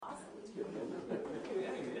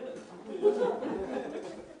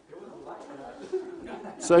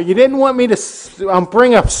So you didn't want me to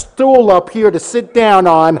bring a stool up here to sit down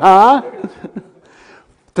on, huh?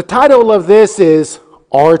 The title of this is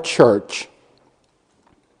Our Church.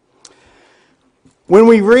 When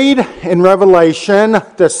we read in Revelation,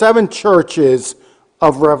 the 7 churches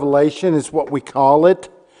of Revelation is what we call it.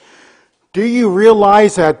 Do you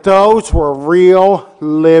realize that those were real,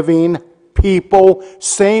 living people,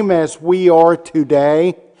 same as we are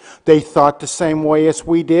today? They thought the same way as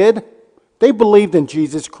we did. They believed in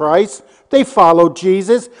Jesus Christ. They followed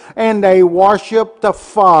Jesus, and they worshiped the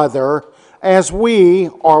Father as we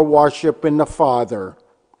are worshiping the Father.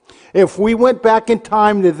 If we went back in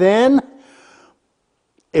time to then,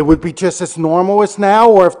 it would be just as normal as now,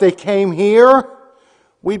 or if they came here,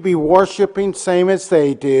 we'd be worshiping same as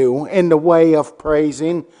they do in the way of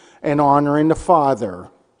praising and honoring the Father.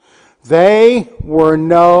 They were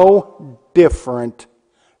no different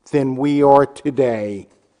than we are today.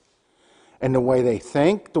 And the way they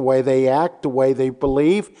think, the way they act, the way they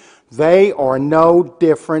believe, they are no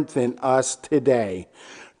different than us today.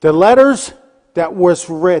 The letters that was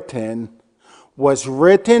written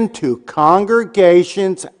to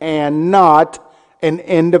congregations and not an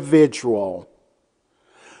individual.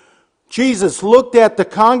 Jesus looked at the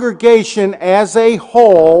congregation as a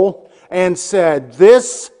whole and said,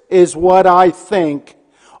 "This is what I think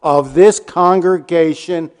of this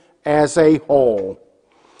congregation as a whole."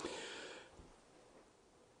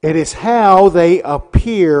 It is how they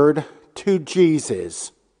appeared to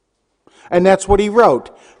Jesus. And that's what he wrote.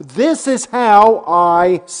 This is how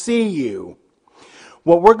I see you.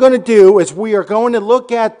 What we're going to do is we are going to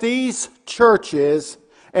look at these churches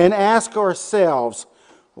and ask ourselves,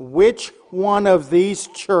 which one of these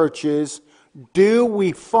churches do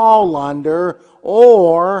we fall under,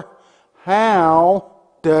 or how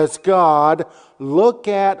does God look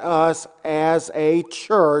at us as a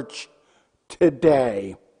church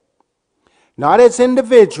today? Not as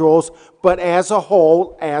individuals, but as a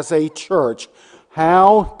whole, as a church.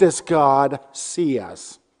 How does God see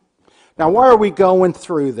us? Now, why are we going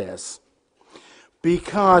through this?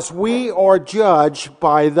 Because we are judged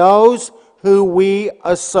by those who we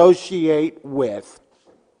associate with.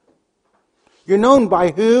 You're known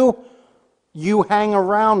by who you hang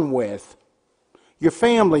around with. Your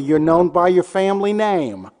family, you're known by your family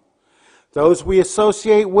name. Those we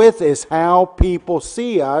associate with is how people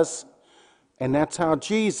see us, and that's how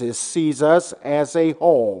Jesus sees us as a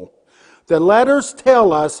whole. The letters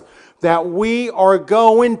tell us that we are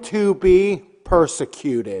going to be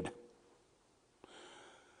persecuted.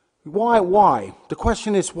 Why? The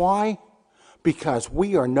question is why? Because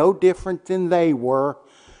we are no different than they were.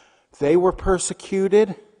 They were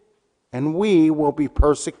persecuted, and we will be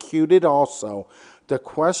persecuted also. The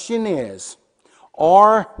question is,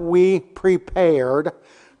 are we prepared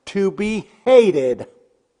to be hated,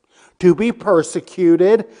 to be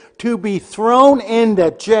persecuted, to be thrown into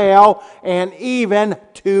jail, and even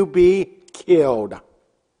to be killed?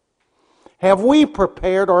 Have we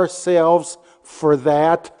prepared ourselves for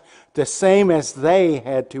that, the same as they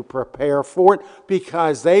had to prepare for it,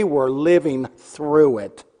 because they were living through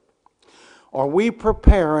it? Are we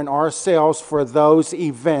preparing ourselves for those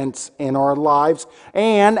events in our lives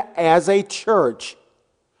and as a church?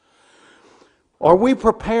 Are we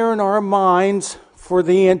preparing our minds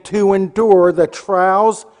to endure the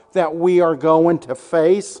trials that we are going to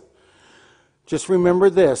face? Just remember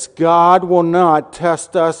this: God will not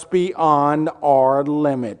test us beyond our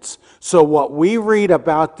limits. So what we read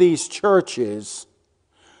about these churches,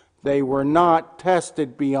 they were not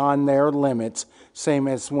tested beyond their limits. Same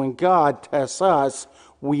as when God tests us,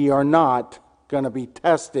 we are not going to be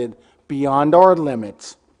tested beyond our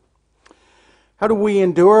limits. How do we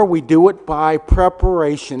endure? We do it by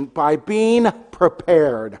preparation, by being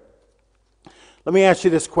prepared. Let me ask you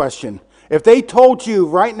this question. If they told you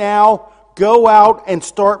right now, go out and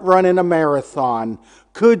start running a marathon,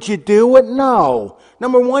 could you do it? No.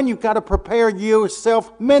 Number one, you've got to prepare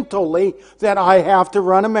yourself mentally that I have to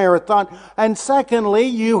run a marathon. And secondly,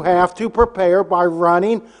 you have to prepare by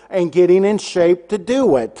running and getting in shape to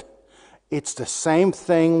do it. It's the same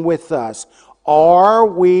thing with us. Are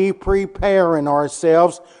we preparing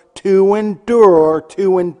ourselves to endure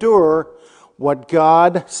what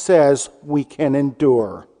God says we can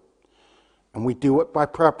endure? And we do it by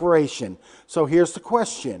preparation. So here's the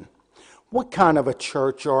question. What kind of a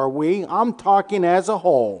church are we? I'm talking as a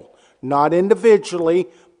whole, not individually,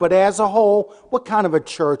 but as a whole. What kind of a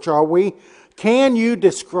church are we? Can you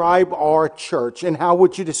describe our church? And how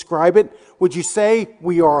would you describe it? Would you say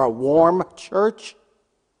we are a warm church?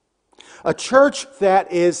 A church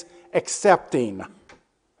that is accepting.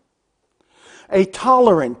 A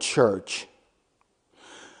tolerant church.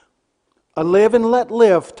 A live and let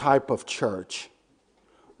live type of church.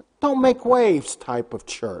 Don't make waves type of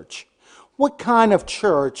church. What kind of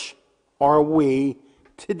church are we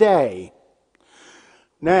today?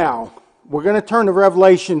 Now, we're going to turn to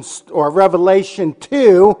Revelation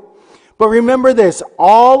 2, but remember this,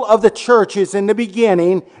 all of the churches in the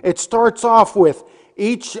beginning, to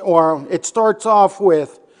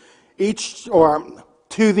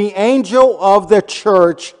the angel of the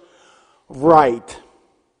church, write.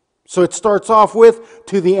 So it starts off with,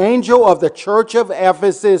 to the angel of the church of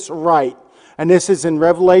Ephesus, write. And this is in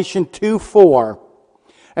Revelation 2:4.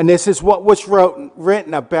 And this is what was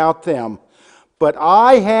written about them. But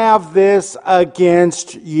I have this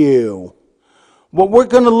against you. What we're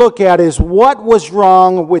going to look at is what was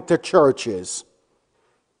wrong with the churches.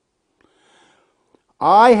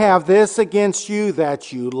 I have this against you,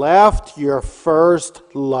 that you left your first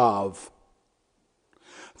love.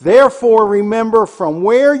 Therefore, remember from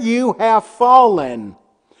where you have fallen.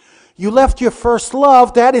 You left your first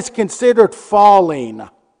love, that is considered falling.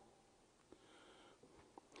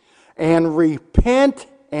 And repent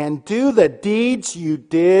and do the deeds you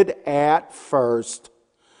did at first.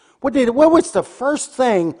 What was the first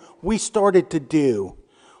thing we started to do?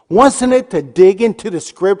 Wasn't it to dig into the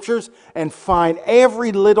scriptures and find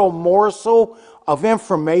every little morsel of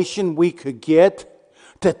information we could get?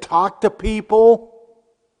 To talk to people?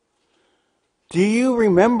 Do you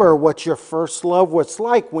remember what your first love was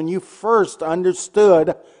like when you first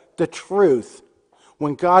understood the truth?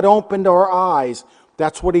 When God opened our eyes,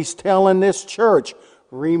 that's what He's telling this church.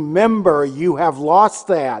 Remember, you have lost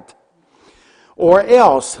that. Or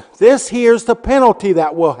else, here's the penalty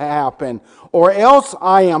that will happen. Or else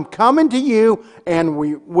I am coming to you and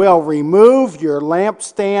we will remove your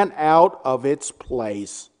lampstand out of its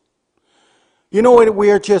place. You know what we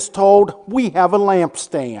are just told? We have a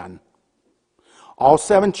lampstand. All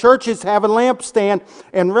 7 churches have a lampstand,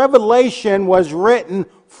 and Revelation was written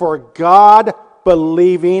for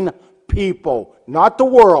God-believing people, not the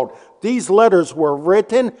world. These letters were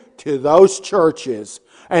written to those churches.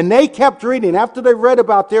 And they kept reading. After they read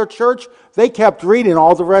about their church, they kept reading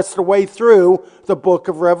all the rest of the way through the book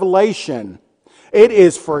of Revelation. It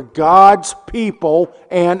is for God's people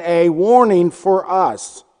and a warning for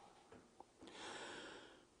us.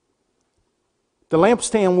 The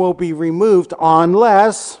lampstand will be removed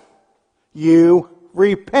unless you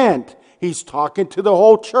repent. He's talking to the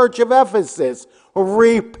whole church of Ephesus.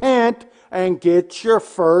 Repent and get your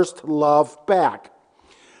first love back.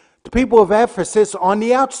 The people of Ephesus, on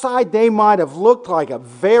the outside, they might have looked like a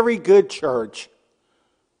very good church.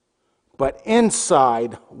 But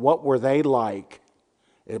inside, what were they like?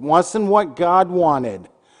 It wasn't what God wanted.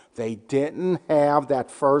 They didn't have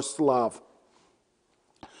that first love.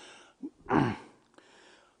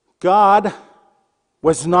 God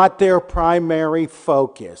was not their primary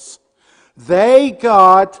focus. They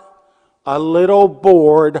got a little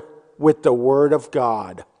bored with the Word of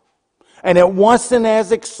God. And it wasn't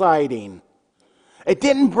as exciting. It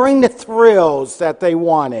didn't bring the thrills that they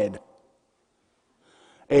wanted.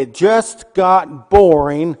 It just got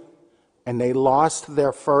boring and they lost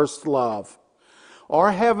their first love.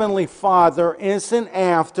 Our Heavenly Father isn't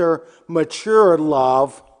after mature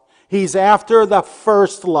love. He's after the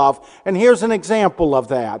first love. And here's an example of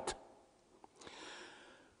that.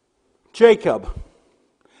 Jacob.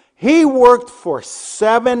 He worked for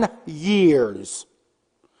 7 years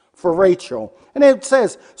for Rachel. And it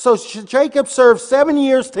says, so Jacob served 7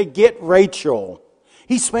 years to get Rachel.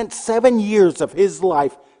 He spent 7 years of his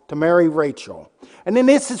life to marry Rachel. And then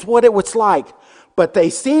this is what it was like. But they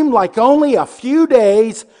seemed like only a few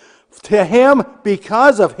days to him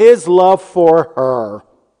because of his love for her.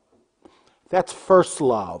 That's first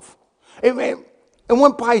love. It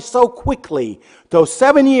went by so quickly. Those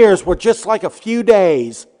 7 years were just like a few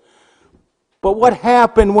days. But what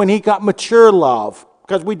happened when he got mature love?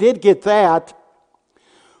 Because we did get that.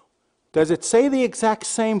 Does it say the exact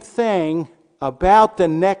same thing about the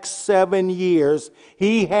next 7 years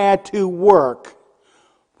he had to work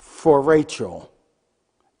for Rachel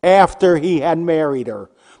after he had married her?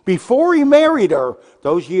 Before he married her,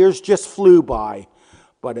 those years just flew by.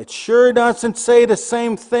 But it sure doesn't say the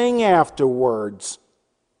same thing afterwards.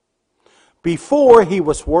 Before, he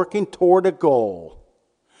was working toward a goal.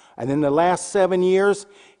 And in the last 7 years,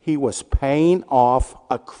 he was paying off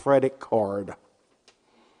a credit card.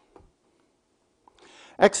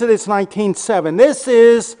 Exodus 19:7. This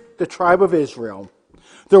is the tribe of Israel.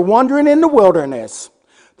 They're wandering in the wilderness.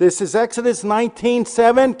 This is Exodus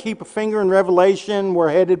 19:7. Keep a finger in Revelation. We're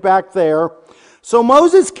headed back there. So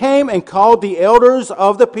Moses came and called the elders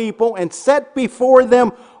of the people and set before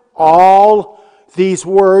them all these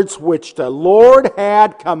words which the Lord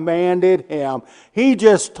had commanded him. He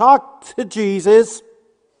just talked to Jesus,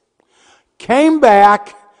 came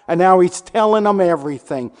back, and now he's telling them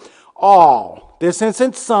everything. All. This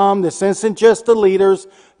isn't some. This isn't just the leaders.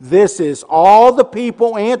 This is all the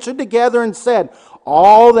people answered together and said,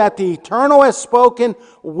 all that the Eternal has spoken,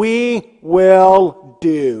 we will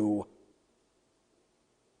do.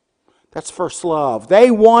 That's first love. They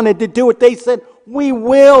wanted to do it. They said, we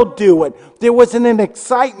will do it. There was an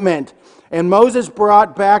excitement. And Moses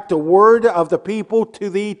brought back the word of the people to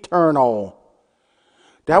the Eternal.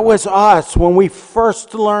 That was us when we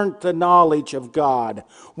first learned the knowledge of God.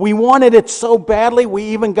 We wanted it so badly we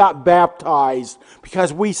even got baptized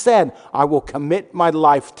because we said, I will commit my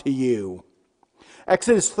life to you.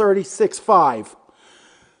 Exodus 36:5.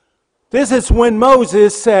 This is when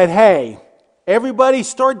Moses said, hey, everybody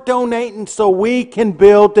start donating so we can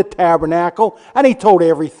build the tabernacle. And he told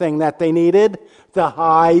everything that they needed. The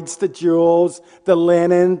hides, the jewels, the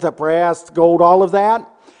linen, the brass, gold, all of that.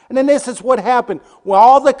 And then this is what happened. Well,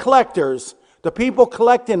 all the collectors, the people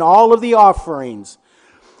collecting all of the offerings.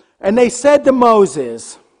 And they said to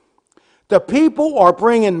Moses, the people are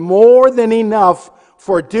bringing more than enough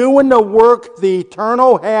for doing the work the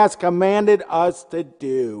Eternal has commanded us to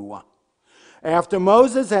do. After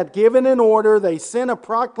Moses had given an order, they sent a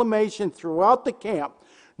proclamation throughout the camp.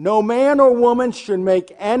 No man or woman should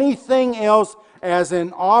make anything else as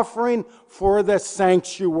an offering for the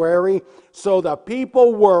sanctuary. So the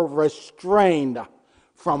people were restrained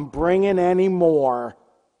from bringing any more.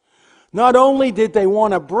 Not only did they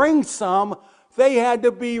want to bring some, they had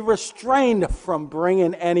to be restrained from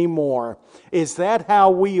bringing any more. Is that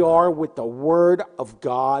how we are with the Word of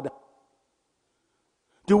God?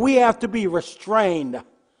 Do we have to be restrained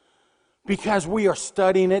because we are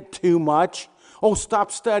studying it too much? Oh,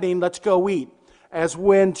 stop studying, let's go eat. As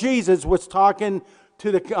when Jesus was talking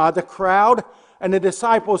to the crowd, and the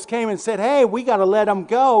disciples came and said, hey, we got to let them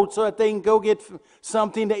go so that they can go get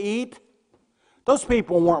something to eat. Those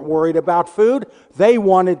people weren't worried about food. They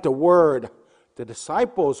wanted the Word. The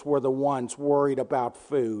disciples were the ones worried about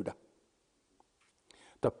food.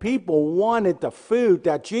 The people wanted the food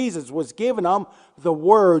that Jesus was giving them, the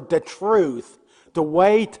Word, the truth, the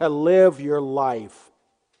way to live your life.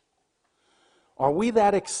 Are we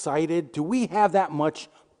that excited? Do we have that much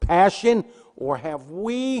passion? Or have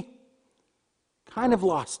we kind of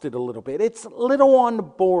lost it a little bit? It's a little on the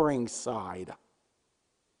boring side.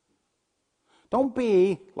 Don't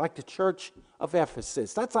be like the church of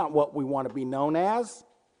Ephesus. That's not what we want to be known as.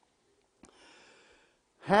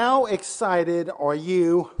 How excited are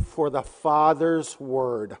you for the Father's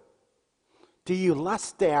Word? Do you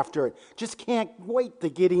lust after it? Just can't wait to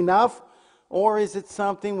get enough? Or is it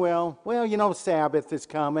something, well, Sabbath is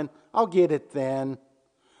coming. I'll get it then.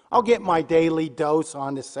 I'll get my daily dose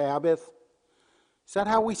on the Sabbath. Is that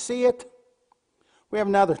how we see it? We have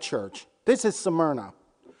another church. This is Smyrna.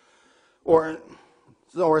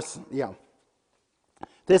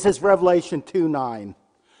 This is Revelation 2:9.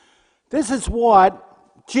 This is what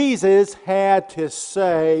Jesus had to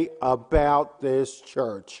say about this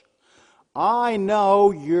church. I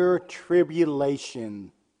know your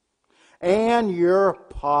tribulation and your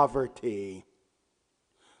poverty.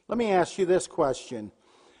 Let me ask you this question.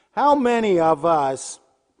 How many of us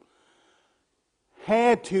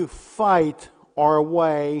had to fight our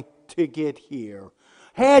way to get here?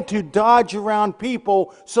 Had to dodge around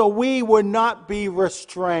people so we would not be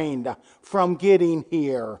restrained from getting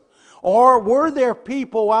here? Or were there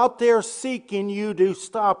people out there seeking you to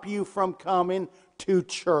stop you from coming to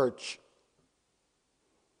church?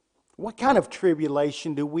 What kind of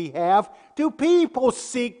tribulation do we have? Do people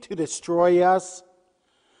seek to destroy us?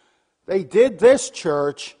 They did this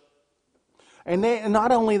church. And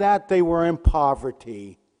not only that, they were in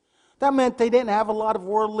poverty. That meant they didn't have a lot of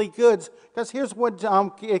worldly goods. Because here's what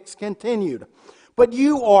it's continued. But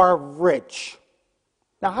you are rich.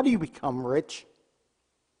 Now, how do you become rich?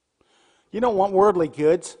 You don't want worldly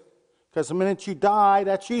goods. Because the minute you die,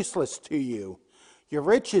 that's useless to you. Your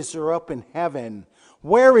riches are up in heaven.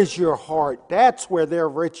 Where is your heart? That's where their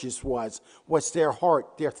riches was their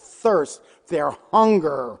heart, their thirst, their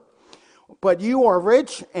hunger. But you are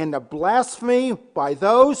rich and blasphemed by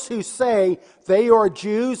those who say they are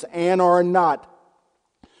Jews and are not,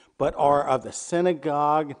 but are of the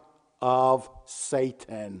synagogue of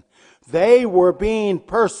Satan. They were being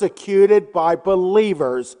persecuted by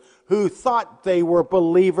believers who thought they were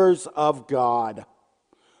believers of God.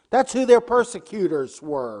 That's who their persecutors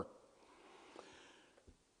were.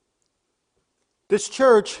 This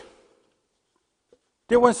church,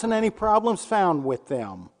 there wasn't any problems found with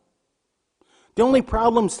them. The only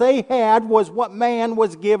problems they had was what man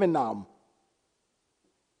was giving them.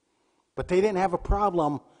 But they didn't have a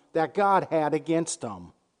problem that God had against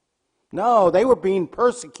them. No, they were being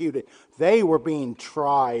persecuted. They were being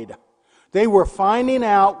tried. They were finding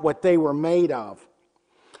out what they were made of.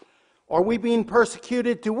 Are we being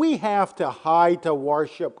persecuted? Do we have to hide to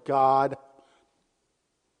worship God?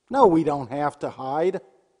 No, we don't have to hide.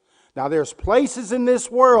 Now, there's places in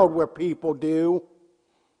this world where people do,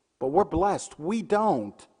 but we're blessed. We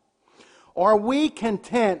don't. Are we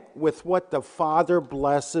content with what the Father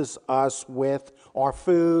blesses us with? Our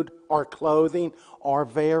food, our clothing, our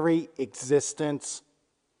very existence?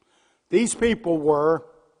 These people were.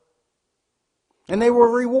 And they were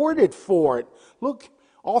rewarded for it. Look,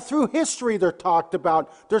 all through history they're talked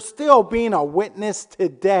about. They're still being a witness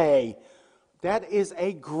today. That is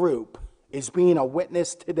a group, is being a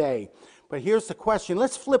witness today. But here's the question.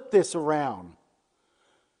 Let's flip this around.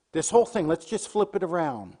 This whole thing, let's just flip it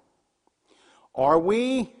around. Are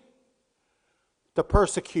we the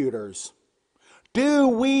persecutors? Do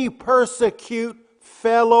we persecute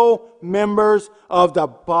fellow members of the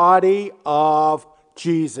body of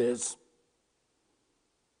Jesus?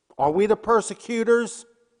 Are we the persecutors?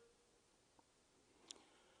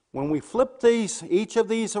 When we flip each of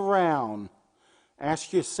these around,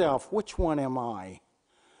 ask yourself, which one am I?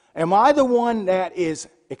 Am I the one that is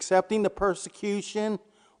accepting the persecution,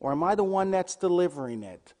 or am I the one that's delivering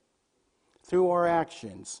it? Through our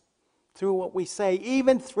actions, through what we say,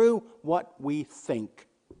 even through what we think.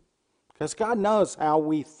 Because God knows how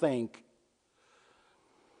we think.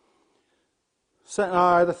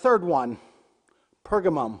 So, the third one,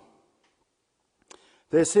 Pergamum.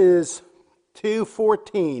 This is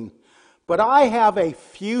 2:14. But I have a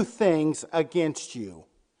few things against you.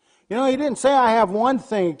 You know, he didn't say I have one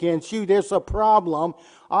thing against you. There's a problem.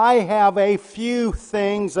 I have a few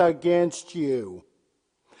things against you.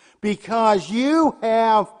 Because you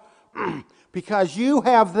have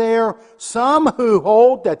there some who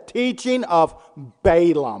hold the teaching of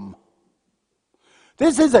Balaam.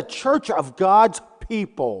 This is a church of God's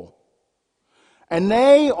people. And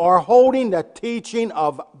they are holding the teaching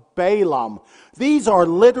of Balaam. These are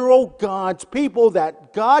literal God's people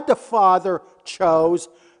that God the Father chose.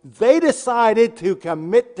 They decided to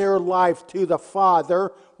commit their life to the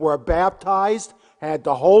Father, were baptized, had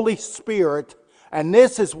the Holy Spirit, and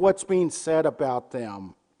this is what's being said about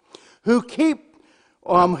them. Who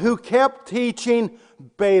kept teaching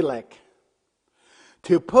Balak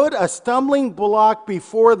to put a stumbling block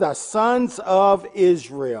before the sons of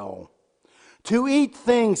Israel, to eat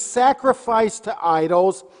things sacrificed to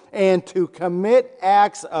idols, and to commit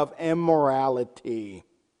acts of immorality.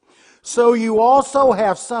 So you also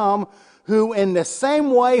have some who in the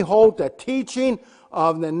same way hold the teaching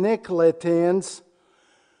of the Nicolaitans.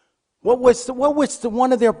 What was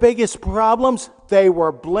one of their biggest problems? They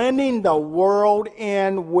were blending the world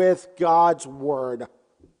in with God's word.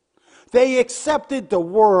 They accepted the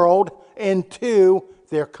world into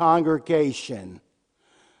their congregation.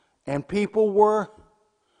 And people were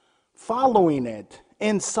following it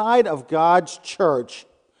inside of God's church.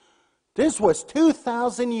 This was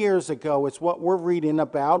 2,000 years ago, is what we're reading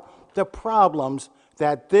about, the problems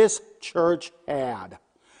that this church had.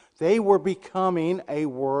 They were becoming a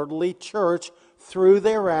worldly church through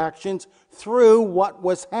their actions, through what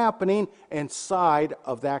was happening inside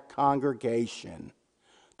of that congregation.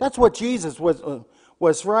 That's what Jesus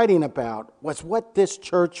was writing about, was what this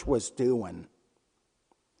church was doing.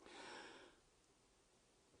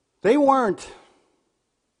 They weren't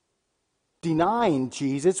denying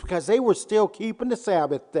Jesus because they were still keeping the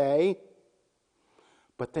Sabbath day,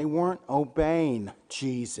 but they weren't obeying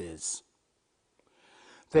Jesus.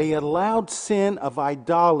 They allowed sin of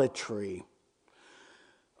idolatry,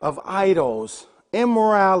 of idols,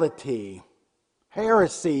 immorality,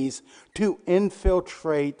 heresies to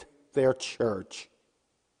infiltrate their church.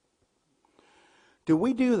 Do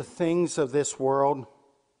we do the things of this world?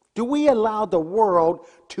 Do we allow the world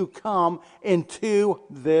to come into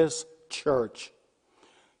this church?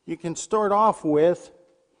 You can start off with,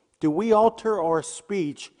 do we alter our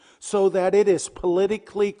speech so that it is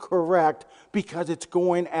politically correct because it's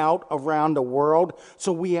going out around the world,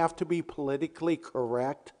 so we have to be politically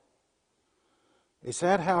correct? Is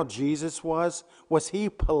that how Jesus was? Was he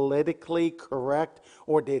politically correct,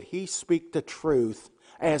 or did he speak the truth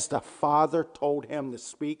as the Father told him to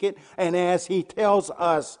speak it, and as he tells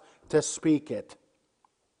us to speak it?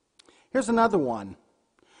 Here's another one.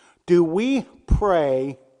 Do we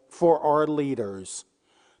pray for our leaders?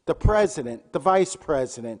 The president, the vice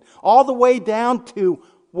president, all the way down to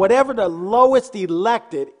whatever the lowest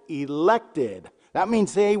elected. That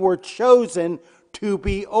means they were chosen to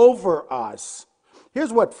be over us.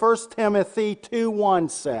 Here's what 1 Timothy 2:1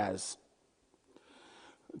 says.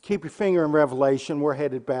 Keep your finger in Revelation. We're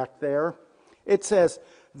headed back there. It says,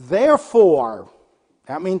 therefore,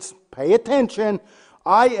 that means pay attention,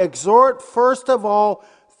 I exhort first of all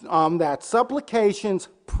that supplications,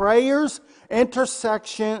 prayers,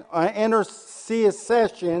 intercessions,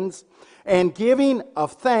 and giving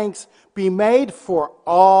of thanks be made for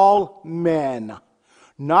all men.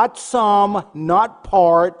 Not some, not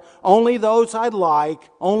part, only those I like,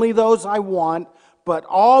 only those I want, but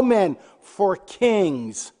all men, for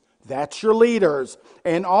kings, that's your leaders,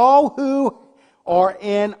 and all who are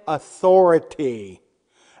in authority,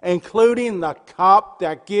 including the cop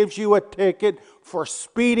that gives you a ticket for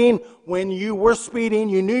speeding when you were speeding.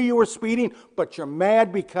 You knew you were speeding, but you're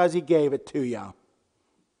mad because he gave it to you.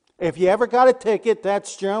 If you ever got a ticket,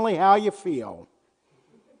 that's generally how you feel.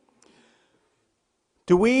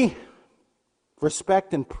 Do we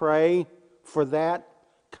respect and pray for that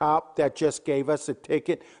cop that just gave us a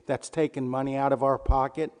ticket that's taking money out of our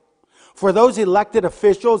pocket? For those elected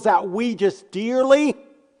officials that we just dearly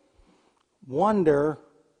wonder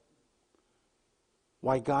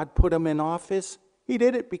why God put them in office? He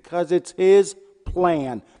did it because it's His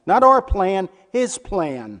plan. Not our plan, His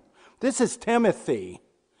plan. This is Timothy.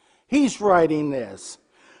 He's writing this.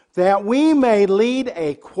 That we may lead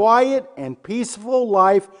a quiet and peaceful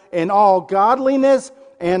life in all godliness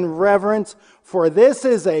and reverence, for this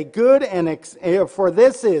is good and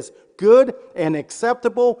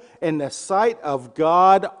acceptable in the sight of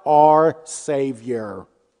God our Savior.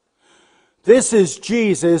 This is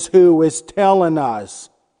Jesus who is telling us,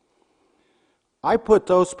 I put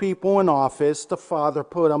those people in office, the Father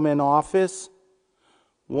put them in office.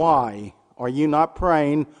 Why are you not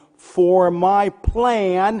praying for my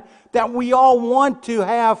plan that we all want to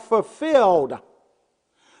have fulfilled?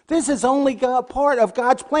 This is only part of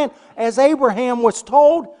God's plan. As Abraham was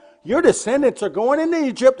told, your descendants are going into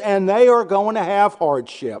Egypt and they are going to have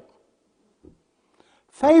hardship.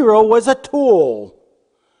 Pharaoh was a tool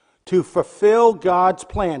to fulfill God's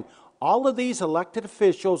plan. All of these elected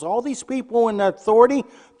officials, all these people in authority,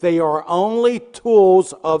 they are only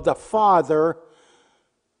tools of the Father.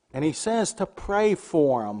 And He says to pray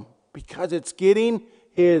for them because it's getting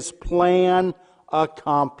His plan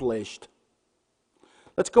accomplished.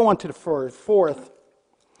 Let's go on to the fourth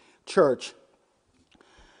church.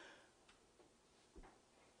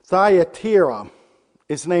 Thyatira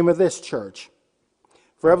is the name of this church.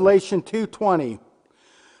 Revelation 2:20.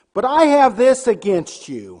 But I have this against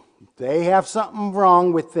you. They have something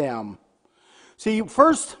wrong with them. See,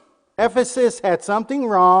 first Ephesus had something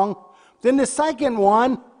wrong. Then the second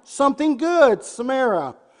one, something good,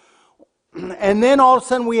 Samaria. And then all of a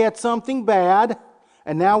sudden we had something bad.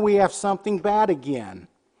 And now we have something bad again.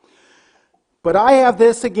 But I have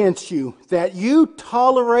this against you, that you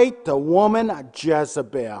tolerate the woman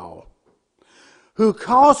Jezebel, who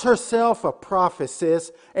calls herself a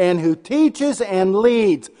prophetess and who teaches and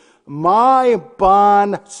leads my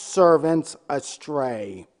bond servants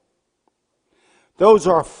astray. Those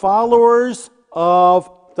are followers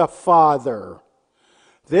of the Father.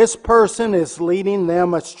 This person is leading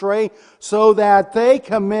them astray so that they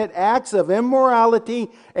commit acts of immorality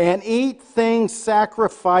and eat things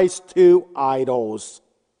sacrificed to idols.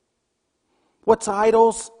 What's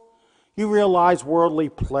idols? You realize worldly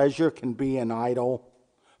pleasure can be an idol.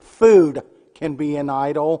 Food can be an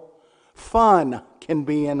idol. Fun can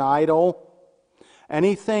be an idol.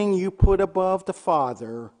 Anything you put above the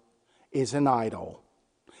Father is an idol.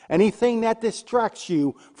 Anything that distracts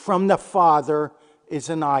you from the Father is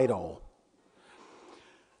an idol.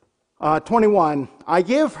 21, I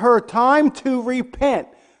give her time to repent.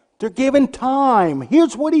 They're given time.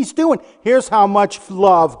 Here's what He's doing. Here's how much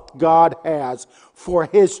love God has for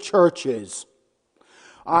His churches.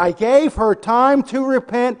 I gave her time to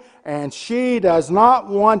repent, and she does not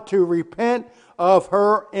want to repent of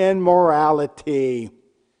her immorality.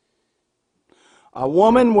 A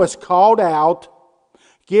woman was called out,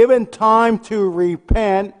 given time to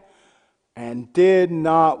repent, and did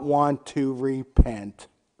not want to repent.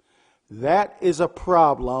 That is a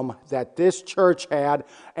problem that this church had,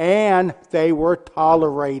 and they were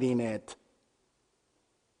tolerating it.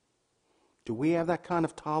 Do we have that kind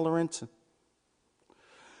of tolerance?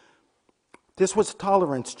 This was a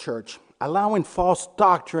tolerance church, allowing false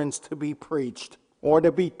doctrines to be preached or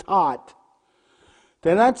to be taught.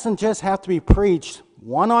 That doesn't just have to be preached.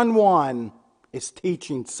 One-on-one is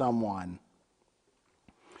teaching someone.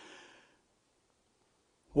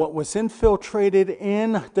 What was infiltrated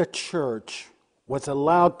in the church was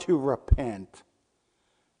allowed to repent.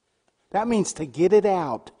 That means to get it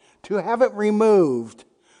out, to have it removed,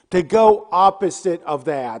 to go opposite of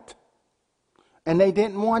that. And they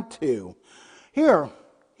didn't want to. Here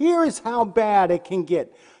is how bad it can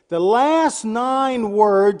get. The last 9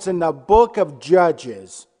 words in the book of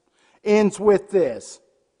Judges ends with this.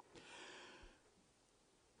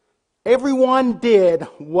 Everyone did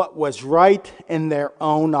what was right in their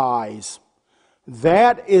own eyes.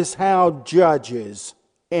 That is how Judges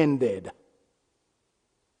ended.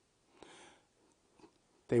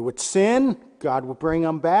 They would sin, God would bring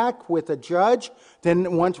them back with a judge.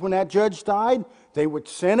 Then once when that judge died, they would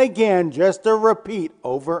sin again, just to repeat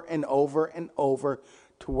over and over and over,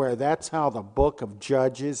 to where that's how the book of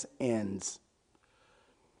Judges ends.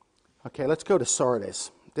 Okay, let's go to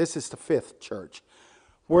Sardis. This is the 5th church.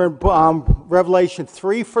 We're in Revelation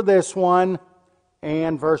 3 for this one,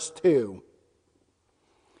 and verse 2.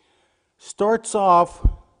 Starts off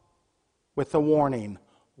with a warning.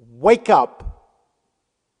 Wake up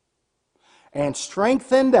and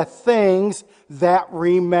strengthen the things that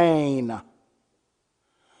remain.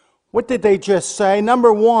 What did they just say?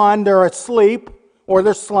 Number 1, they're asleep, or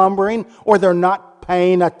they're slumbering, or they're not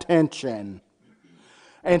paying attention.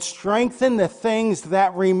 And strengthen the things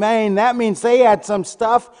that remain. That means they had some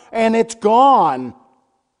stuff and it's gone.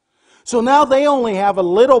 So now they only have a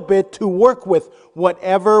little bit to work with,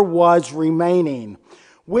 whatever was remaining,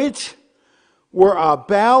 which were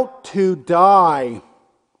about to die.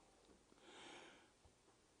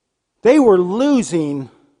 They were losing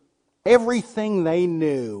everything they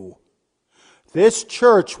knew. This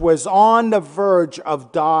church was on the verge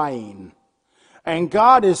of dying. And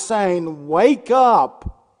God is saying, wake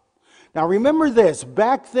up. Now remember this,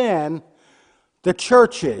 back then, the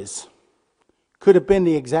churches could have been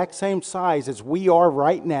the exact same size as we are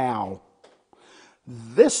right now.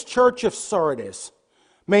 This church of Sardis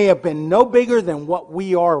may have been no bigger than what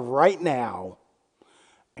we are right now.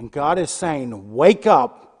 And God is saying, wake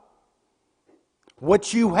up.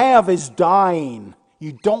 What you have is dying.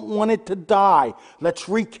 You don't want it to die. Let's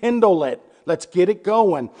rekindle it. Let's get it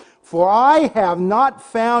going. For I have not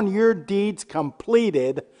found your deeds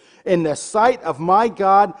completed in the sight of my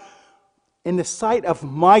God. In the sight of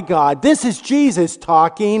my God. This is Jesus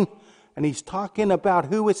talking. And he's talking about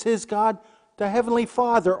who is his God? The Heavenly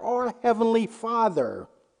Father, our Heavenly Father.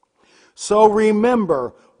 So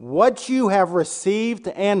remember what you have received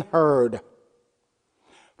and heard.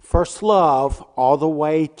 First love all the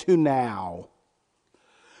way to now.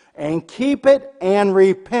 And keep it and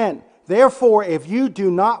repent. Therefore, if you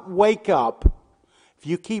do not wake up, if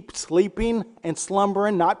you keep sleeping and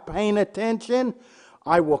slumbering, not paying attention,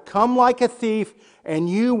 I will come like a thief, and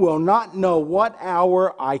you will not know what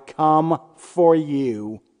hour I come for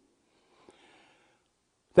you.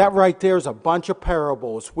 That right there is a bunch of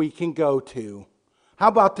parables we can go to. How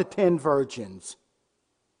about the 10 virgins?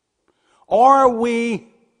 Are we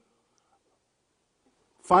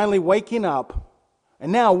finally waking up?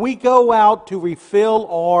 And now we go out to refill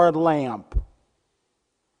our lamp.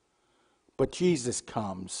 But Jesus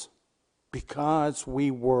comes because we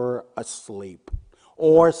were asleep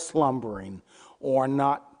or slumbering or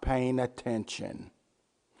not paying attention.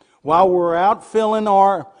 While we're out filling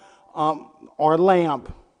our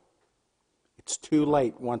lamp, it's too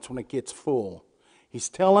late once when it gets full. He's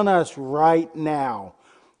telling us right now,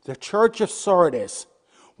 the church of Sardis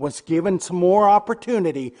was given some more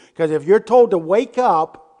opportunity, because if you're told to wake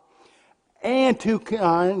up and to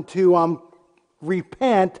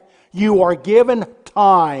repent, you are given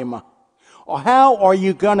time. How are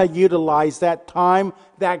you going to utilize that time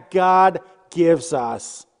that God gives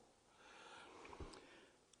us?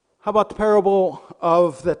 How about the parable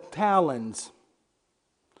of the talents?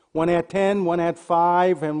 One had 10, one had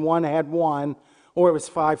 5, and one had 1. Or it was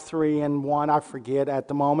 5, 3, and 1. I forget at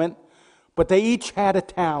the moment. But they each had a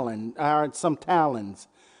talent, or some talents.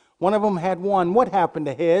 One of them had 1. What happened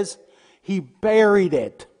to his? He buried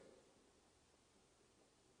it.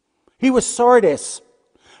 He was Sardis,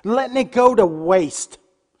 letting it go to waste.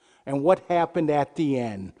 And what happened at the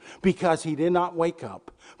end? Because he did not wake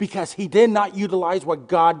up, because he did not utilize what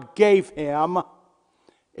God gave him,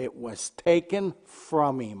 it was taken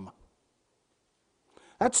from him.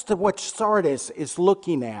 That's what Sardis is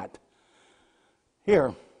looking at.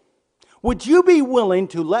 Here, would you be willing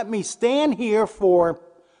to let me stand here for,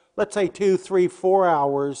 let's say, 2, 3, 4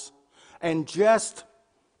 hours and just,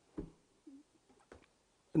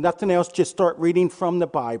 nothing else, just start reading from the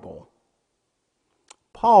Bible?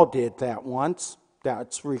 Paul did that once.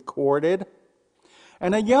 That's recorded.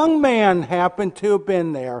 And a young man happened to have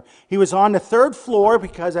been there. He was on the 3rd floor,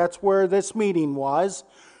 because that's where this meeting was.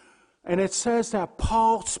 And it says that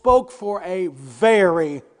Paul spoke for a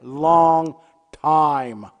very long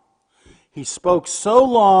time. He spoke so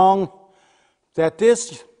long that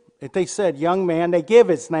if they said young man, they give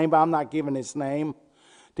his name, but I'm not giving his name.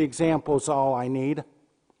 The example is all I need.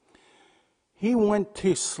 He went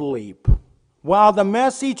to sleep. While the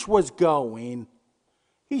message was going,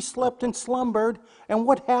 he slept and slumbered. And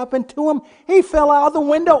what happened to him? He fell out of the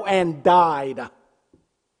window and died.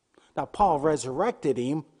 Now, Paul resurrected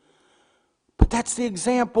him. But that's the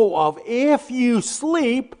example of if you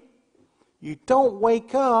sleep, you don't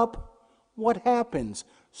wake up, what happens?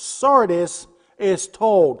 Sardis is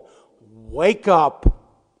told, wake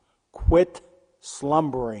up, quit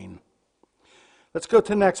slumbering. Let's go to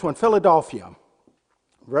the next one, Philadelphia.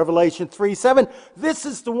 Revelation 3:7. This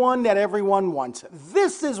is the one that everyone wants.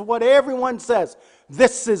 This is what everyone says.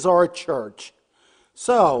 This is our church.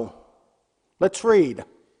 So, let's read.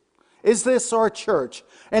 Is this our church?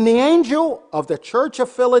 And the angel of the church of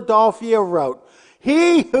Philadelphia wrote,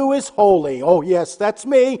 He who is holy. Oh yes, that's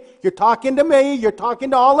me. You're talking to me. You're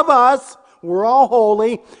talking to all of us. We're all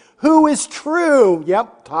holy. Who is true.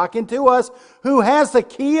 Yep, talking to us. Who has the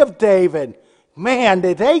key of David. Man,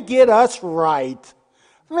 did they get us right.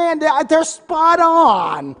 Man, they're spot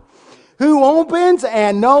on. Who opens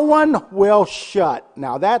and no one will shut.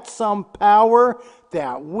 Now that's some power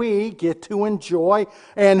that we get to enjoy.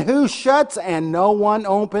 And who shuts and no one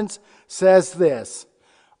opens says this.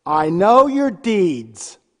 I know your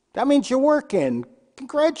deeds. That means you're working.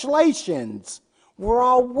 Congratulations. We're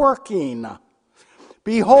all working.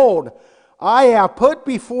 Behold, I have put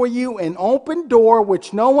before you an open door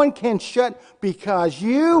which no one can shut, because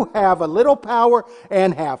you have a little power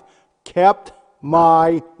and have kept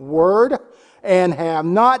my word and have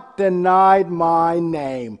not denied my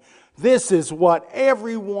name. This is what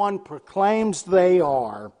everyone proclaims they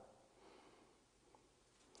are.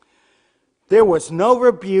 There was no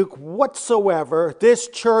rebuke whatsoever. This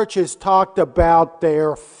church has talked about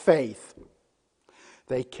their faith.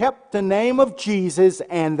 They kept the name of Jesus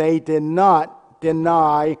and they did not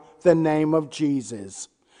deny the name of Jesus.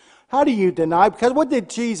 How do you deny? Because what did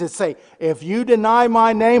Jesus say? If you deny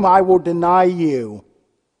my name, I will deny you.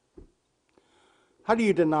 How do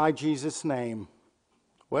you deny Jesus' name?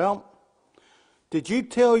 Well, did you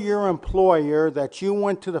tell your employer that you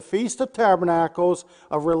went to the Feast of Tabernacles,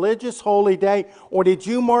 a religious holy day, or did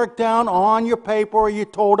you mark down on your paper or you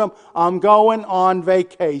told them, I'm going on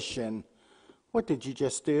vacation? What did you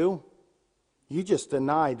just do? You just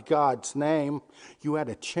denied God's name. You had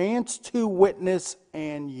a chance to witness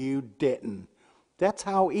and you didn't. That's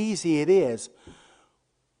how easy it is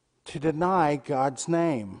to deny God's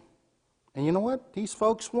name. And you know what? These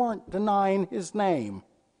folks weren't denying his name.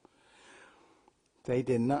 They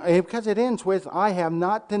did not, because it ends with, I have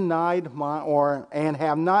not denied and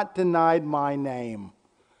have not denied my name.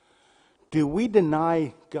 Do we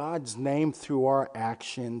deny God's name through our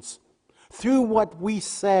actions? Through what we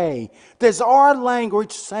say? Does our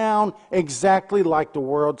language sound exactly like the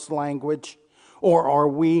world's language? Or are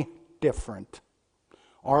we different?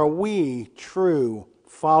 Are we true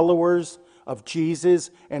followers of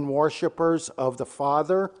Jesus and worshipers of the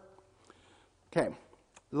Father? Okay,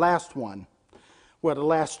 last one. Well, the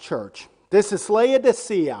last church. This is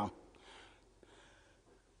Laodicea.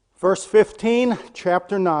 Verse 15,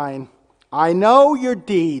 chapter 9. I know your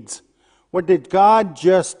deeds. What did God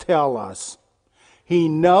just tell us? He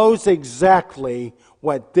knows exactly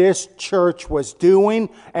what this church was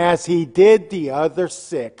doing as he did the other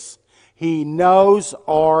 6. He knows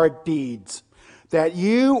our deeds. That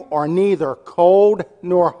you are neither cold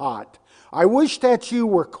nor hot. I wish that you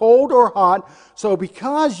were cold or hot, so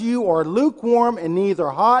because you are lukewarm and neither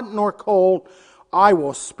hot nor cold, I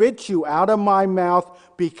will spit you out of my mouth,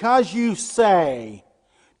 because you say,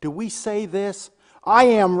 do we say this? I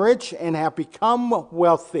am rich and have become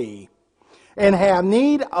wealthy, and have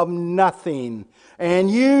need of nothing, and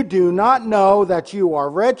you do not know that you are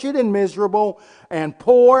wretched and miserable, and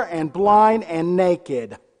poor and blind and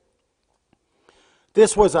naked.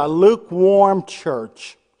 This was a lukewarm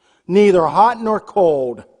church. Neither hot nor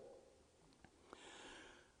cold.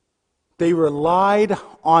 They relied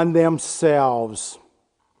on themselves,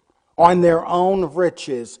 on their own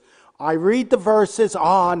riches. I read the verses,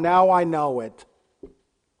 now I know it.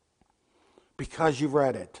 Because you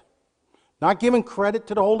read it. Not giving credit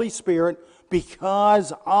to the Holy Spirit,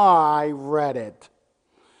 because I read it.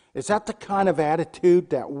 Is that the kind of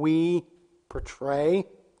attitude that we portray?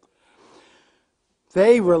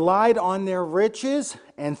 They relied on their riches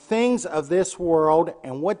and things of this world,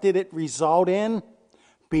 and what did it result in?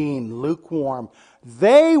 Being lukewarm.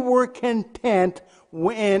 They were content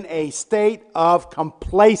in a state of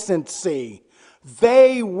complacency.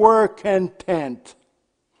 They were content.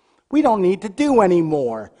 We don't need to do any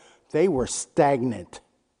more. They were stagnant.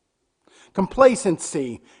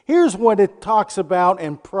 Complacency. Here's what it talks about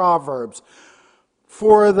in Proverbs.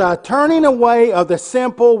 For the turning away of the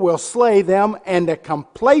simple will slay them, and the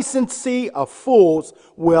complacency of fools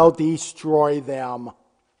will destroy them.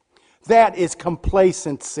 That is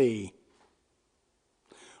complacency.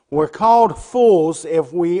 We're called fools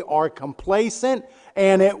if we are complacent,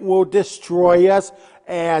 and it will destroy us,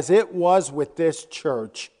 as it was with this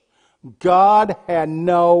church. God had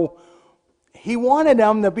He wanted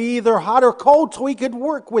them to be either hot or cold so He could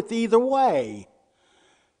work with either way.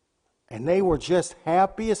 And they were just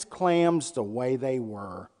happy as clams the way they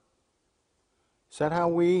were. Is that how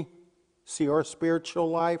we see our spiritual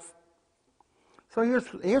life? So here's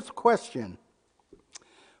the question.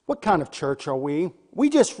 What kind of church are we? We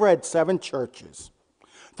just read 7 churches.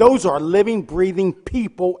 Those are living, breathing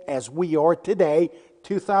people as we are today,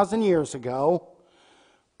 2,000 years ago.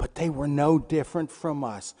 But they were no different from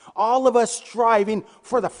us. All of us striving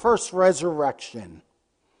for the first resurrection.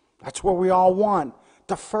 That's what we all want.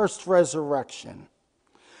 The first resurrection.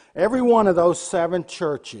 Every one of those 7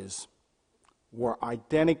 churches were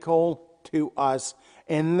identical to us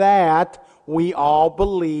in that we all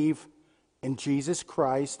believe in Jesus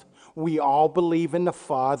Christ, we all believe in the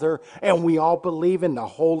Father, and we all believe in the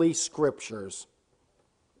Holy Scriptures.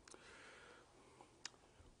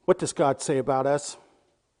 What does God say about us?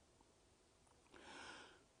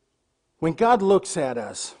 When God looks at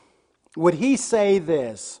us, would He say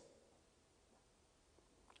this?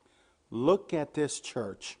 Look at this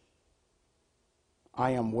church.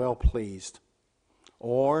 I am well pleased.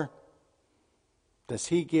 Or does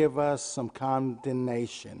He give us some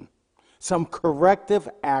condemnation? Some corrective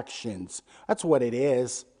actions? That's what it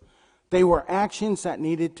is. They were actions that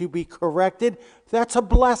needed to be corrected. That's a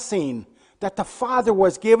blessing that the Father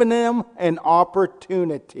was giving them an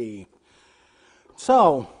opportunity.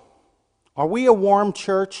 So, are we a warm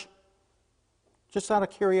church? Just out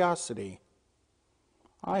of curiosity.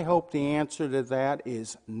 I hope the answer to that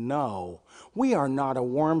is no. We are not a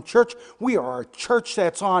warm church. We are a church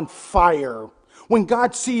that's on fire. When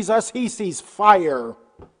God sees us, He sees fire.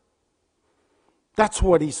 That's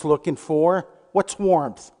what He's looking for. What's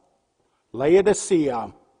warmth?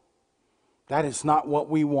 Laodicea. That is not what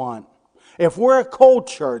we want. If we're a cold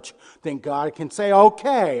church, then God can say,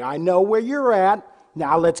 okay, I know where you're at.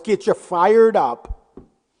 Now let's get you fired up.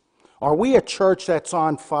 Are we a church that's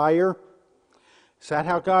on fire? Is that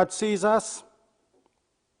how God sees us?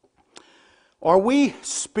 Are we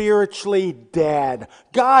spiritually dead?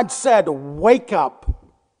 God said, wake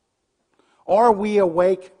up. Are we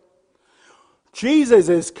awake? Jesus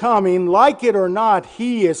is coming. Like it or not,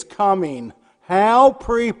 He is coming. How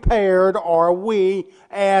prepared are we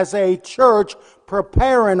as a church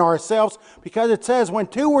preparing ourselves? Because it says when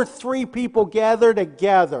 2 or 3 people gather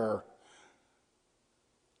together,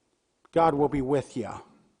 God will be with you.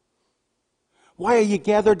 Why are you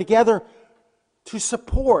gathered together? To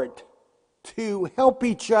support, to help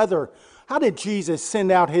each other. How did Jesus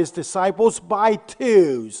send out His disciples? By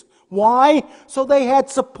twos. Why? So they had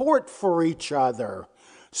support for each other.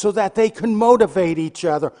 So that they could motivate each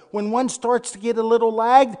other. When one starts to get a little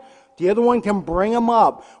lagged, the other one can bring them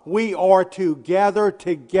up. We are to gather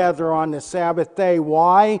together on the Sabbath day.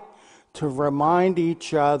 Why? To remind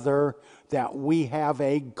each other that we have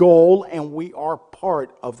a goal and we are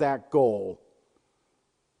part of that goal.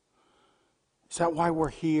 Is that why we're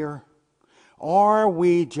here? Are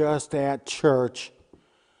we just at church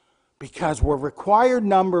because we're required,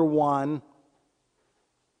 number one,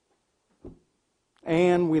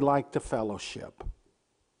 and we like the fellowship?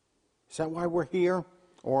 Is that why we're here?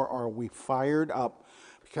 Or are we fired up?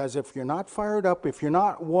 Because if you're not fired up, if you're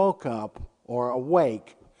not woke up or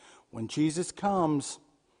awake, when Jesus comes,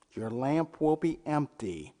 your lamp will be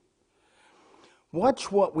empty. Watch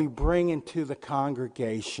what we bring into the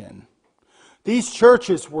congregation. These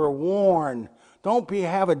churches were warned. Don't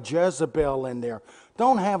have a Jezebel in there.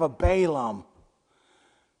 Don't have a Balaam.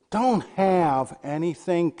 Don't have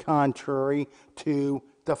anything contrary to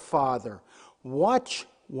the Father. Watch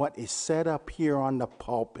what is set up here on the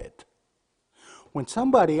pulpit. When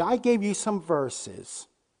I gave you some verses.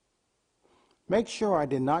 Make sure I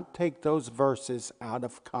did not take those verses out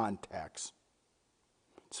of context.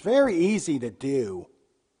 It's very easy to do.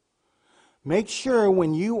 Make sure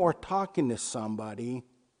when you are talking to somebody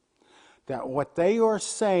that what they are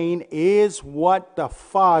saying is what the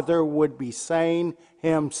Father would be saying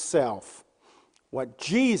Himself. What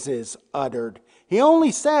Jesus uttered. He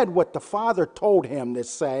only said what the Father told Him to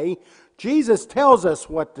say. Jesus tells us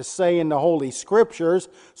what to say in the Holy Scriptures,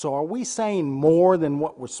 so are we saying more than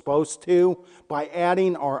what we're supposed to by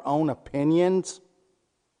adding our own opinions?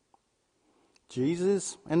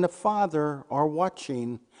 Jesus and the Father are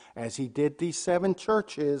watching, as He did these 7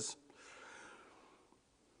 churches.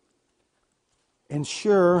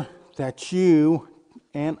 Ensure that you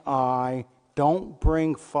and I don't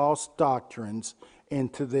bring false doctrines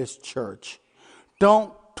into this church.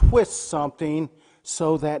 Don't twist something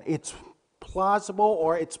so that it's plausible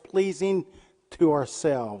or it's pleasing to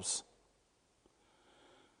ourselves.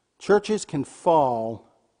 Churches can fall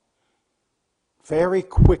very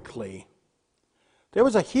quickly. There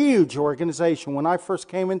was a huge organization when I first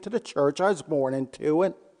came into the church. I was born into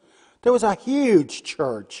it. There was a huge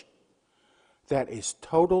church that is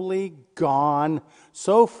totally gone,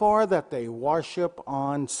 so far that they worship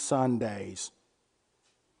on Sundays.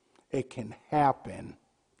 It can happen.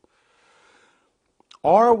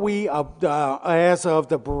 Are we, as of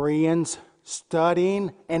the Bereans,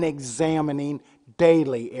 studying and examining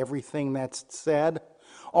daily everything that's said?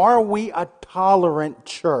 Are we a tolerant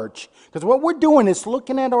church? Because what we're doing is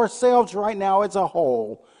looking at ourselves right now as a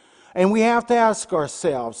whole. And we have to ask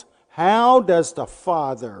ourselves, how does the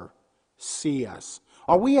Father see us?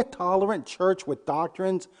 Are we a tolerant church with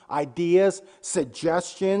doctrines, ideas,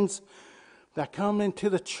 suggestions that come into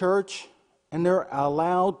the church and they're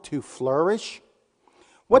allowed to flourish?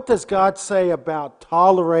 What does God say about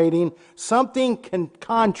tolerating something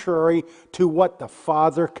contrary to what the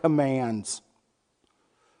Father commands?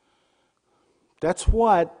 That's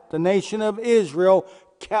what the nation of Israel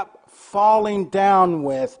kept falling down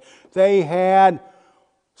with. They had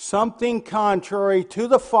something contrary to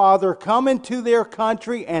the Father come into their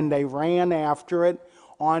country, and they ran after it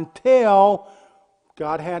until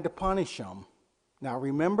God had to punish them. Now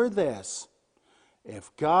remember this: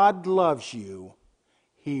 if God loves you,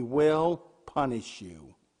 He will punish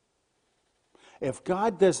you. If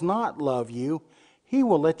God does not love you, He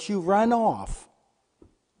will let you run off.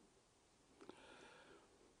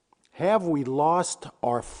 Have we lost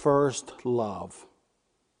our first love?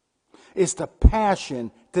 Is the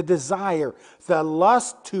passion, the desire, the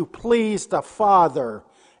lust to please the Father,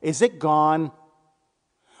 is it gone?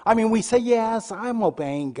 I mean, we say, yes, I'm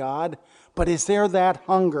obeying God, but is there that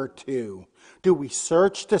hunger too? Do we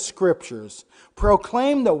search the Scriptures,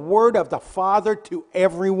 proclaim the word of the Father to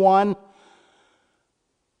everyone?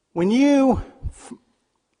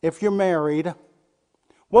 If you're married,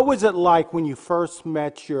 what was it like when you first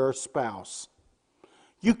met your spouse?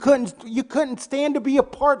 You couldn't stand to be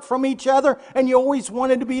apart from each other, and you always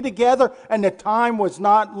wanted to be together, and the time was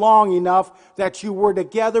not long enough that you were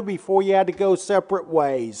together before you had to go separate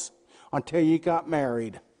ways until you got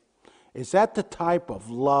married. Is that the type of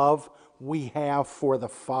love we have for the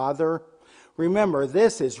Father? Remember,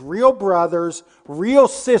 this is real brothers, real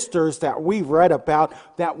sisters that we read about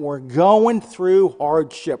that were going through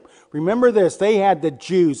hardship. Remember this, they had the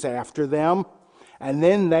Jews after them, and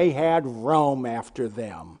then they had Rome after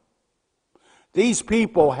them. These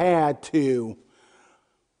people had to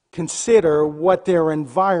consider what their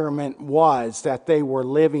environment was that they were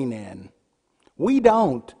living in. We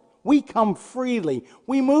don't. We come freely.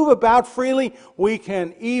 We move about freely. We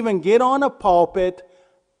can even get on a pulpit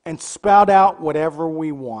and spout out whatever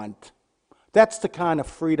we want. That's the kind of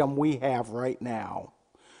freedom we have right now.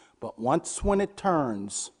 But once when it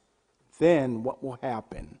turns, then what will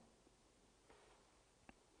happen?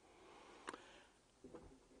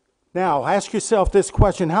 Now, ask yourself this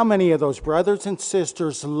question: how many of those brothers and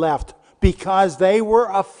sisters left because they were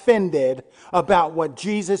offended about what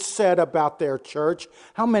Jesus said about their church?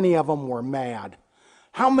 How many of them were mad?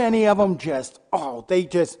 How many of them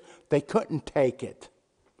they couldn't take it?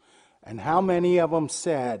 And how many of them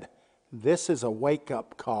said, this is a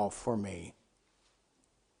wake-up call for me?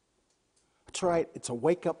 That's right, it's a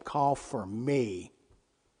wake-up call for me.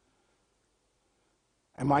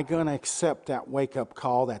 Am I going to accept that wake-up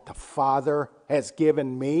call that the Father has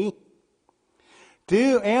given me?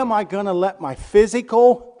 Am I going to let my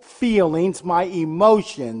physical feelings, my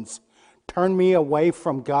emotions, turn me away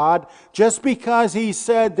from God just because He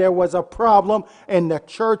said there was a problem in the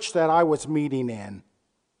church that I was meeting in?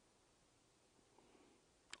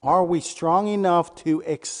 Are we strong enough to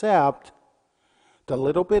accept the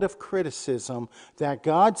little bit of criticism that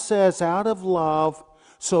God says out of love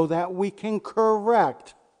so that we can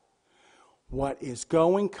correct what is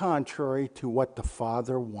going contrary to what the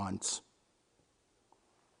Father wants?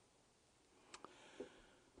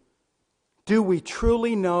 Do we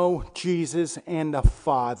truly know Jesus and the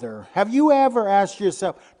Father? Have you ever asked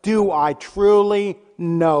yourself, do I truly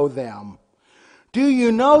know them? Do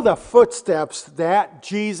you know the footsteps that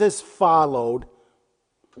Jesus followed?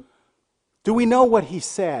 Do we know what he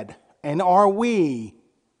said? And are we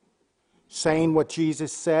saying what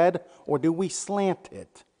Jesus said, or do we slant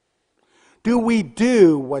it? Do we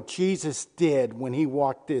do what Jesus did when he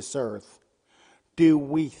walked this earth? Do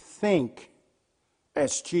we think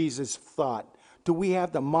as Jesus thought? Do we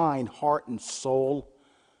have the mind, heart, and soul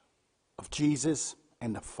of Jesus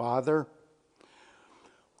and the Father?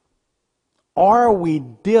 Are we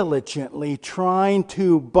diligently trying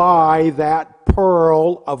to buy that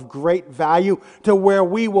pearl of great value to where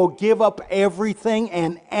we will give up everything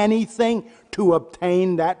and anything to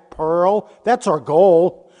obtain that pearl? That's our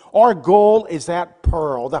goal. Our goal is that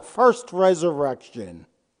pearl, the first resurrection.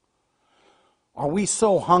 Are we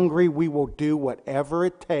so hungry we will do whatever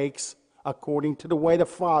it takes according to the way the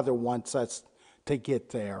Father wants us to get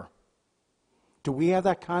there? Do we have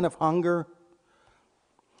that kind of hunger?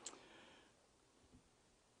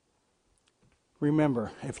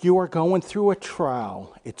 Remember, if you are going through a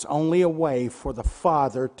trial, it's only a way for the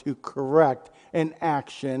Father to correct an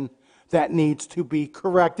action that needs to be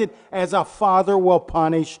corrected, as a father will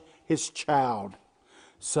punish his child.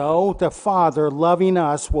 So the Father, loving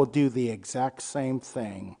us, will do the exact same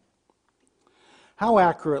thing. How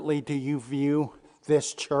accurately do you view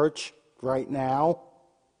this church right now?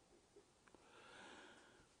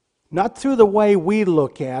 Not through the way we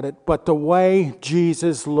look at it, but the way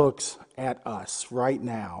Jesus looks at us right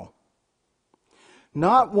now.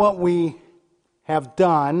 Not what we have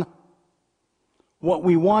done, what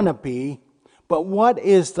we want to be, but what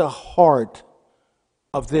is the heart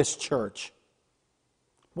of this church?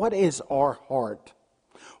 What is our heart?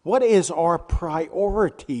 What is our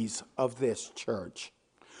priorities of this church?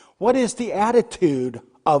 What is the attitude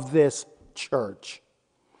of this church?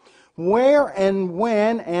 Where and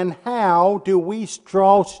when and how do we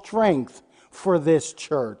draw strength for this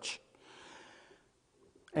church?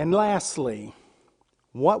 And lastly,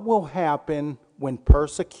 what will happen when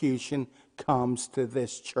persecution comes to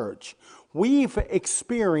this church? We've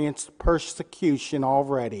experienced persecution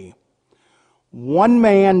already. One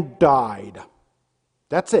man died.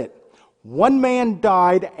 That's it. One man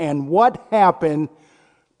died, and what happened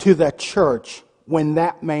to the church when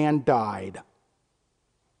that man died?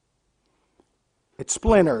 It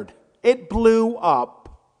splintered. It blew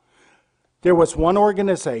up. There was one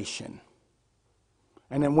organization.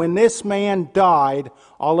 And then when this man died,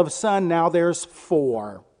 all of a sudden now there's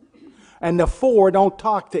four. And the four don't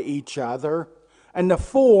talk to each other. And the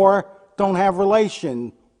four don't have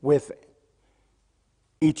relation with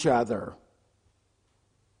each other.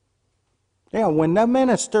 Yeah, when the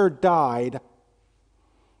minister died,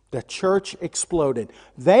 the church exploded.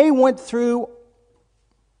 They went through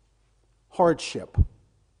hardship.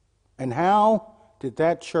 And how did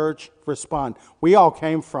that church respond? We all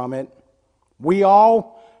came from it. We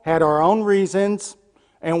all had our own reasons,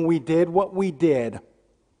 and we did what we did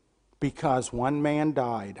because one man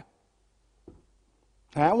died.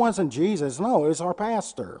 That wasn't Jesus. No, it was our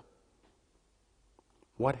pastor.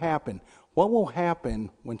 What happened? What will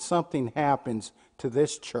happen when something happens to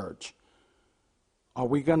this church? Are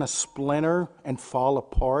we going to splinter and fall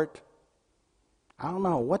apart? I don't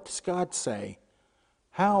know. What does God say?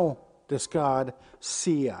 How does God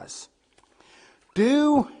see us?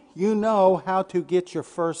 Do you know how to get your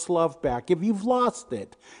first love back? If you've lost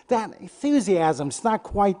it, that enthusiasm's not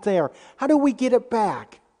quite there. How do we get it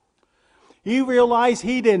back? You realize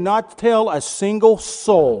he did not tell a single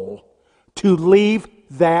soul to leave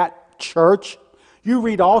that church. You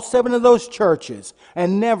read all 7 of those churches,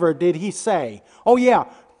 and never did he say, oh yeah,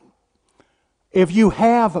 if you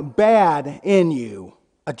have bad in you,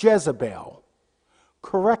 a Jezebel,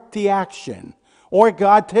 correct the action. Or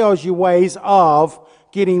God tells you ways of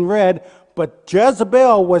getting rid, but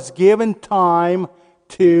Jezebel was given time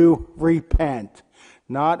to repent.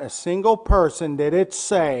 Not a single person did it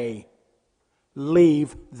say,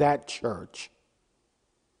 leave that church.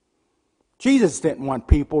 Jesus didn't want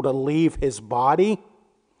people to leave his body.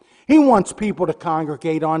 He wants people to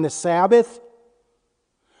congregate on the Sabbath.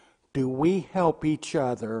 Do we help each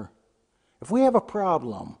other? If we have a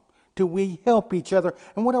problem, do we help each other?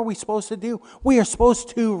 And what are we supposed to do? We are supposed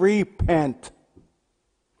to repent.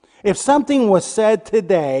 If something was said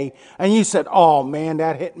today and you said, oh man,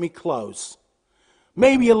 that hit me close.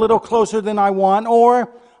 Maybe a little closer than I want,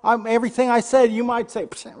 or everything I said, you might say,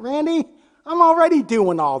 Randy, I'm already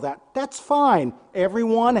doing all that. That's fine.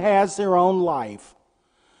 Everyone has their own life.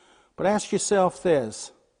 But ask yourself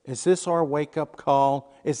this, is this our wake-up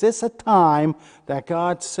call? Is this a time that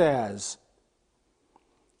God says,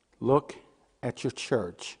 look at your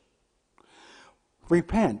church?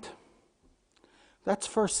 Repent. That's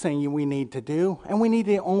the first thing we need to do, and we need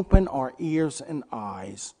to open our ears and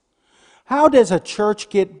eyes. How does a church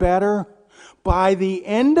get better? By the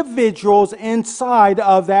individuals inside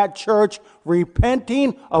of that church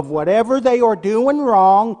repenting of whatever they are doing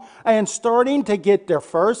wrong and starting to get their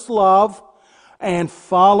first love and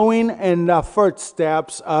following in the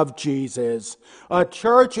footsteps of Jesus. A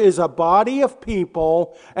church is a body of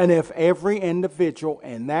people, and if every individual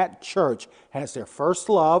in that church has their first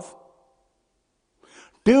love,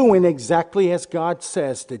 doing exactly as God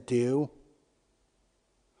says to do,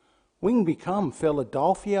 we can become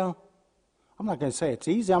Philadelphia. I'm not going to say it's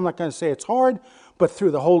easy. I'm not going to say it's hard. But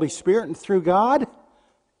through the Holy Spirit and through God,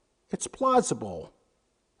 it's plausible.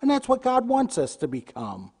 And that's what God wants us to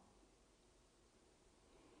become.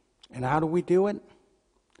 And how do we do it?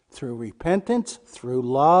 Through repentance, through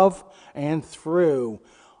love, and through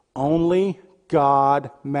only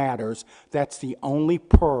God matters. That's the only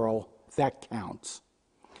pearl that counts.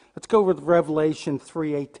 Let's go with Revelation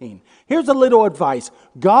 3:18. Here's a little advice.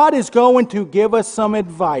 God is going to give us some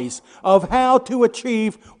advice of how to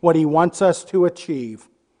achieve what He wants us to achieve.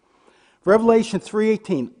 Revelation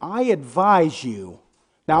 3:18, I advise you.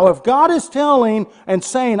 Now, if God is telling and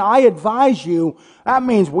saying, I advise you, that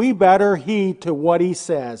means we better heed to what He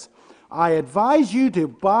says. I advise you to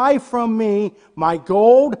buy from me my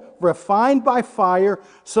gold refined by fire,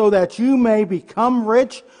 so that you may become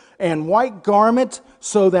rich, and white garments,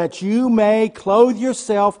 so that you may clothe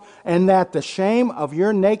yourself, and that the shame of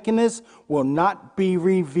your nakedness will not be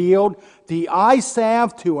revealed. The eye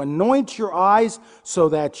salve to anoint your eyes, so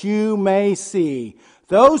that you may see.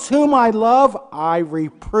 Those whom I love, I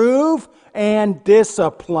reprove and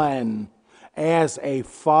discipline, as a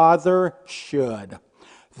father should.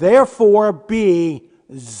 Therefore be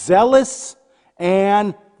zealous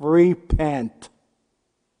and repent.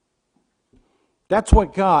 That's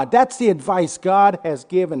the advice God has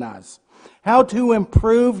given us. How to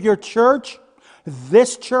improve your church?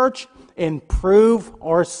 This church, improve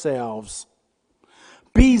ourselves.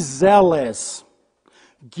 Be zealous.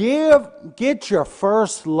 Get your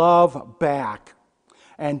first love back.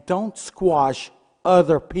 And don't squash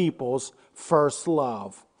other people's first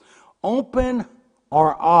love. Open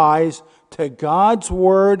our eyes to God's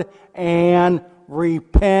word and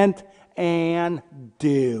repent and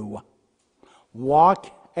do. Walk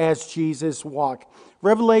as Jesus walked.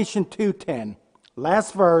 Revelation 2:10,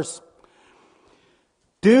 last verse.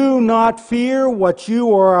 Do not fear what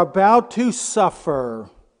you are about to suffer.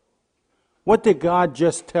 What did God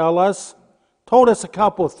just tell us? Told us a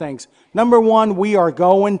couple of things. Number one, we are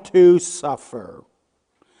going to suffer.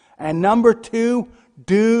 And number two,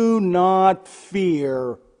 do not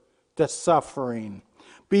fear the suffering.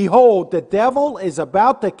 Behold, the devil is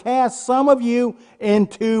about to cast some of you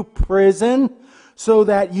into prison, so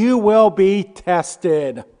that you will be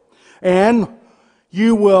tested. And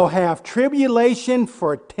you will have tribulation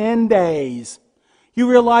for 10 days. You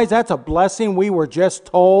realize that's a blessing? We were just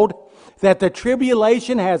told that the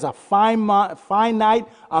tribulation has a finite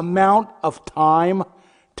amount of time.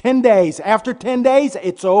 10 days. After 10 days,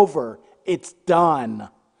 it's over. It's done.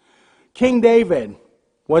 King David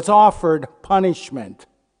was offered punishment.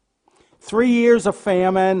 3 years of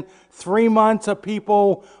famine, 3 months of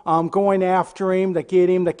people going after him to get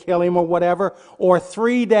him, to kill him or whatever, or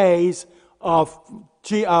 3 days of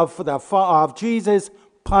Jesus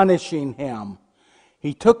punishing him.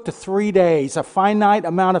 He took the 3 days, a finite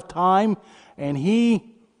amount of time, and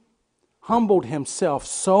he humbled himself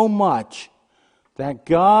so much that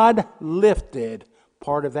God lifted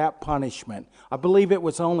part of that punishment. I believe it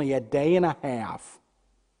was only a day and a half.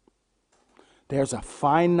 There's a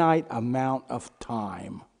finite amount of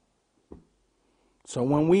time. So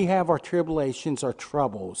when we have our tribulations, our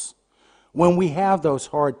troubles, when we have those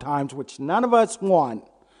hard times, which none of us want,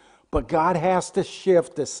 but God has to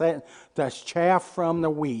shift the chaff from the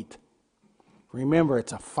wheat. Remember,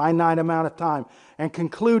 it's a finite amount of time. And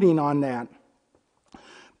concluding on that,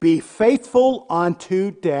 be faithful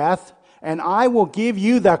unto death, and I will give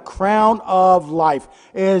you the crown of life.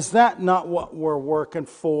 Is that not what we're working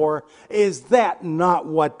for? Is that not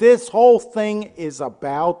what this whole thing is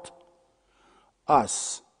about?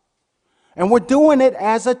 Us. And we're doing it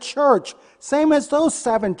as a church, same as those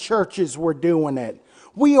 7 churches were doing it.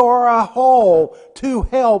 We are a whole to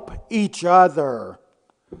help each other.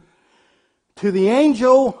 To the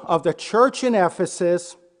angel of the church in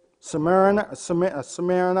Ephesus, Smyrna,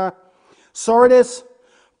 Sardis,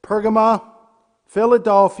 Pergama,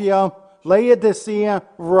 Philadelphia, Laodicea,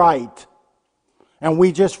 write. And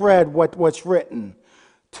we just read what's written.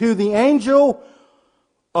 To the angel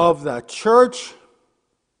of the church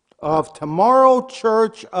of Tomorrow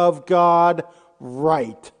Church of God,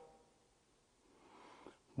 right.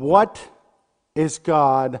 What is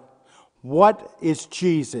God, what is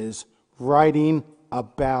Jesus writing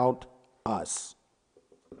about us?